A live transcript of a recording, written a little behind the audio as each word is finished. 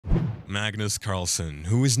Magnus Carlsen,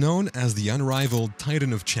 who is known as the unrivaled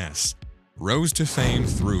titan of chess, rose to fame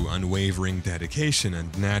through unwavering dedication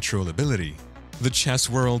and natural ability. The chess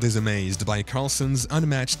world is amazed by Carlsen's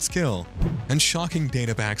unmatched skill, and shocking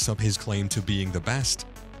data backs up his claim to being the best.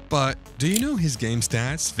 But do you know his game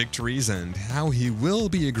stats, victories, and how he will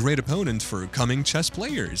be a great opponent for coming chess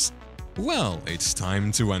players? Well, it's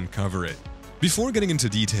time to uncover it. Before getting into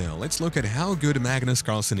detail, let's look at how good Magnus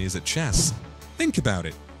Carlsen is at chess. Think about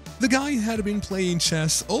it. The guy had been playing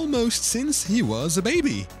chess almost since he was a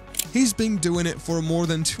baby. He's been doing it for more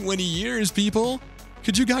than 20 years, people!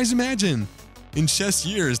 Could you guys imagine? In chess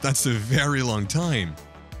years, that's a very long time.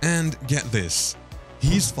 And get this,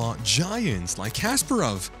 he's fought giants like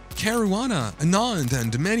Kasparov, Caruana, Anand,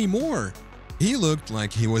 and many more. He looked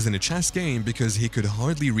like he was in a chess game because he could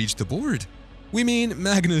hardly reach the board. We mean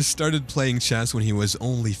Magnus started playing chess when he was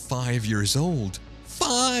only 5 years old.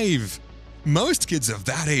 5! Most kids of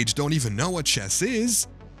that age don't even know what chess is.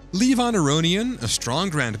 Levon Aronian, a strong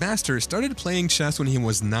grandmaster, started playing chess when he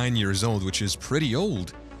was 9 years old, which is pretty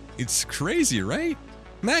old. It's crazy, right?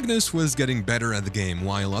 Magnus was getting better at the game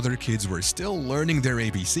while other kids were still learning their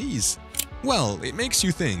ABCs. Well, it makes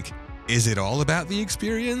you think, is it all about the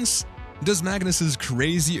experience? Does Magnus's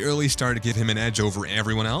crazy early start give him an edge over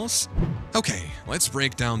everyone else? Okay, let's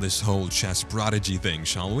break down this whole chess prodigy thing,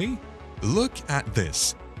 shall we? Look at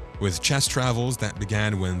this. With chess travels that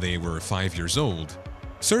began when they were 5 years old,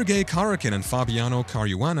 Sergei Karjakin and Fabiano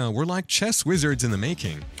Caruana were like chess wizards in the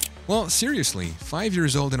making. Well, seriously, 5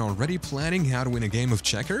 years old and already planning how to win a game of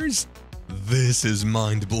checkers? This is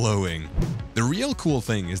mind-blowing. The real cool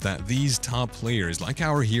thing is that these top players, like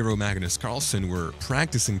our hero Magnus Carlsen, were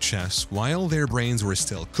practicing chess while their brains were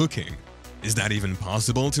still cooking. Is that even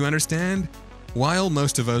possible to understand? While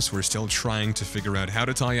most of us were still trying to figure out how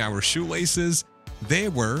to tie our shoelaces, they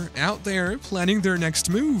were out there planning their next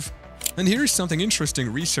move. And here's something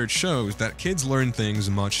interesting: research shows that kids learn things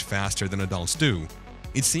much faster than adults do.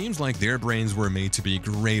 It seems like their brains were made to be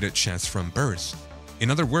great at chess from birth.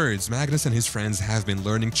 In other words, Magnus and his friends have been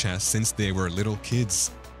learning chess since they were little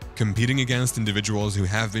kids. Competing against individuals who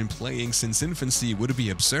have been playing since infancy would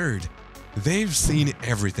be absurd. They've seen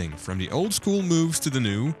everything from the old school moves to the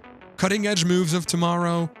new, cutting-edge moves of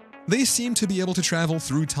tomorrow. They seem to be able to travel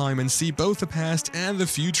through time and see both the past and the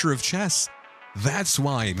future of chess. That's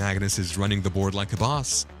why Magnus is running the board like a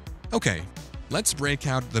boss. Okay, let's break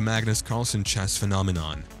out the Magnus Carlsen chess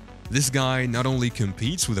phenomenon. This guy not only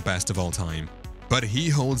competes with the best of all time, but he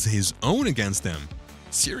holds his own against them.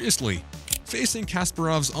 Seriously, facing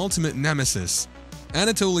Kasparov's ultimate nemesis,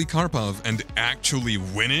 Anatoly Karpov, and actually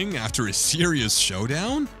winning after a serious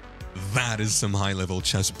showdown? That is some high-level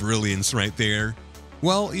chess brilliance right there.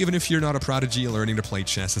 Well, even if you're not a prodigy, learning to play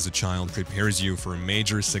chess as a child prepares you for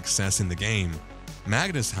major success in the game.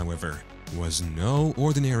 Magnus, however, was no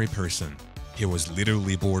ordinary person. He was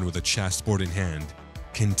literally born with a chessboard in hand,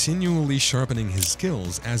 continually sharpening his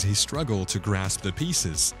skills as he struggled to grasp the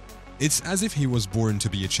pieces. It's as if he was born to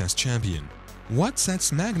be a chess champion. What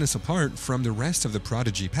sets Magnus apart from the rest of the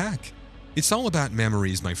prodigy pack? It's all about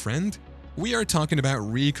memories, my friend. We are talking about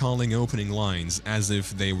recalling opening lines as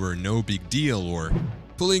if they were no big deal, or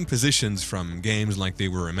pulling positions from games like they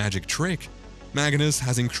were a magic trick. Magnus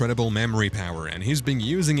has incredible memory power, and he's been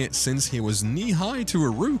using it since he was knee-high to a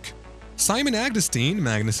rook. Simon Agdestein,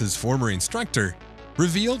 Magnus's former instructor,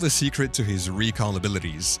 revealed the secret to his recall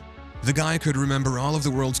abilities. The guy could remember all of the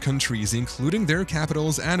world's countries, including their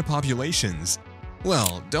capitals and populations.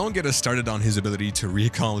 Well, don't get us started on his ability to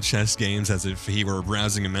recall chess games as if he were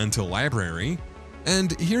browsing a mental library.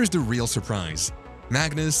 And here's the real surprise.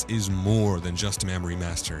 Magnus is more than just a memory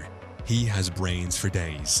master. He has brains for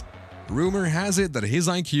days. Rumor has it that his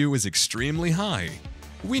IQ is extremely high.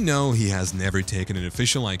 We know he has never taken an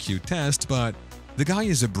official IQ test, but the guy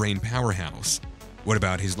is a brain powerhouse. What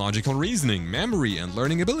about his logical reasoning, memory, and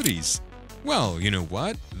learning abilities? Well, you know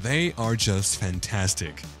what? They are just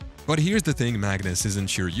fantastic. But here's the thing: Magnus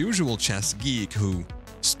isn't your usual chess geek who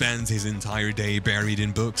spends his entire day buried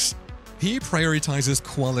in books. He prioritizes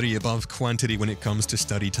quality above quantity when it comes to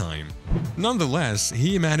study time. Nonetheless,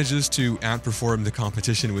 he manages to outperform the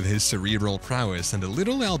competition with his cerebral prowess and a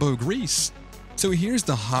little elbow grease. So here's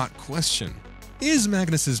the hot question. Is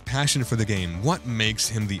Magnus's passion for the game what makes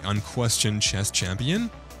him the unquestioned chess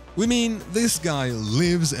champion? We mean, this guy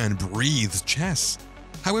lives and breathes chess.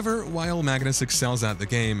 However, while Magnus excels at the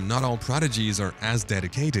game, not all prodigies are as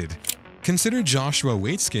dedicated. Consider Joshua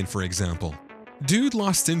Waitzkin, for example. Dude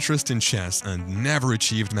lost interest in chess and never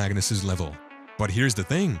achieved Magnus's level. But here's the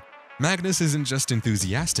thing. Magnus isn't just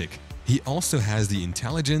enthusiastic. He also has the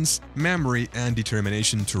intelligence, memory, and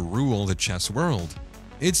determination to rule the chess world.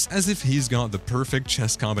 It's as if he's got the perfect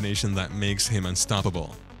chess combination that makes him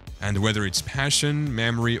unstoppable. And whether it's passion,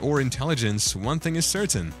 memory, or intelligence, one thing is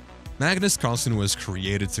certain: Magnus Carlsen was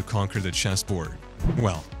created to conquer the chessboard.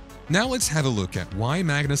 Well, now let's have a look at why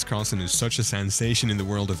Magnus Carlsen is such a sensation in the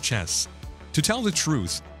world of chess. To tell the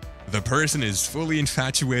truth, the person is fully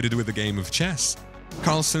infatuated with the game of chess.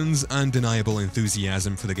 Carlsen's undeniable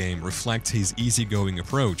enthusiasm for the game reflects his easygoing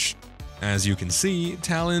approach. As you can see,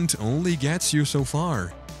 talent only gets you so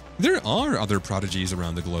far. There are other prodigies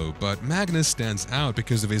around the globe, but Magnus stands out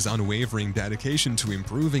because of his unwavering dedication to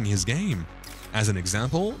improving his game. As an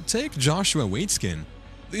example, take Joshua Waitzkin.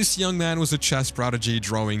 This young man was a chess prodigy,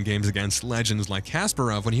 drawing games against legends like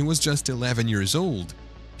Kasparov when he was just 11 years old.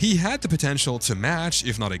 He had the potential to match,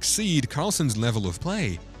 if not exceed, Carlsen's level of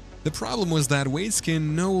play. The problem was that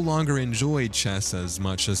Waitzkin no longer enjoyed chess as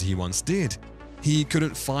much as he once did. He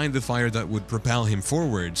couldn't find the fire that would propel him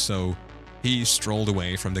forward, so he strolled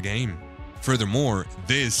away from the game. Furthermore,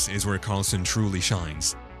 this is where Carlsen truly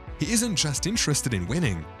shines. He isn't just interested in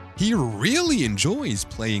winning, he really enjoys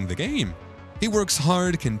playing the game. He works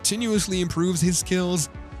hard, continuously improves his skills,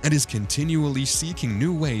 and is continually seeking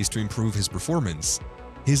new ways to improve his performance.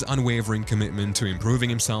 His unwavering commitment to improving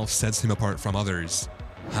himself sets him apart from others.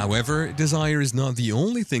 However, desire is not the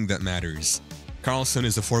only thing that matters. Carlsen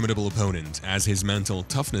is a formidable opponent, as his mental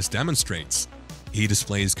toughness demonstrates. He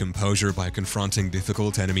displays composure by confronting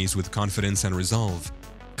difficult enemies with confidence and resolve.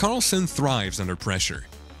 Carlsen thrives under pressure,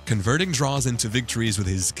 converting draws into victories with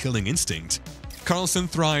his killing instinct. Carlsen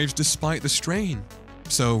thrives despite the strain.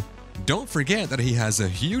 So, don't forget that he has a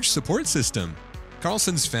huge support system.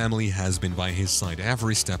 Carlsen's family has been by his side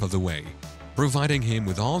every step of the way, providing him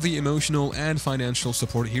with all the emotional and financial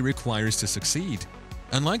support he requires to succeed.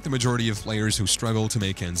 Unlike the majority of players who struggle to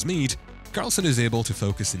make ends meet, Carlsen is able to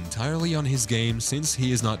focus entirely on his game since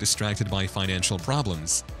he is not distracted by financial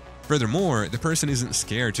problems. Furthermore, the person isn't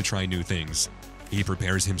scared to try new things. He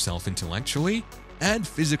prepares himself intellectually and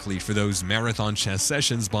physically for those marathon chess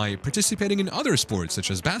sessions by participating in other sports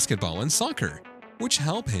such as basketball and soccer, which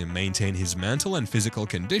help him maintain his mental and physical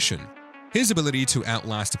condition. His ability to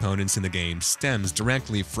outlast opponents in the game stems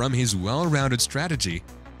directly from his well-rounded strategy,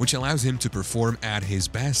 which allows him to perform at his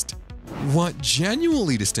best. What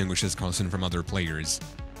genuinely distinguishes Carlsen from other players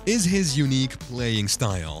is his unique playing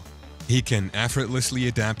style. He can effortlessly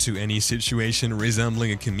adapt to any situation,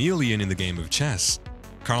 resembling a chameleon in the game of chess.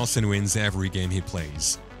 Carlsen wins every game he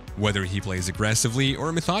plays, whether he plays aggressively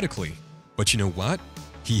or methodically. But you know what?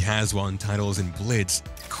 He has won titles in blitz,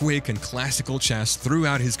 quick and classical chess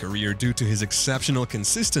throughout his career due to his exceptional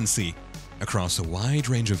consistency across a wide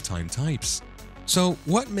range of time types. So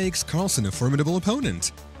what makes Carlsen a formidable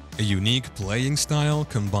opponent? A unique playing style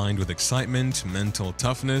combined with excitement, mental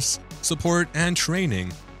toughness, support, and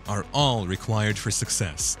training are all required for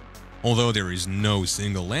success. Although there is no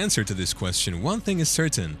single answer to this question, one thing is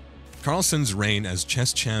certain: Carlsen's reign as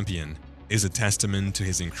chess champion is a testament to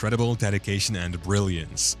his incredible dedication and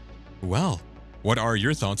brilliance. Well, what are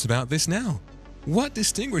your thoughts about this now? What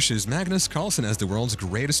distinguishes Magnus Carlsen as the world's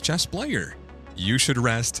greatest chess player? You should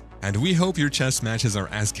rest, and we hope your chess matches are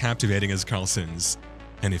as captivating as Carlsen's.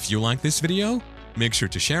 And if you like this video, make sure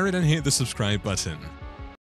to share it and hit the subscribe button.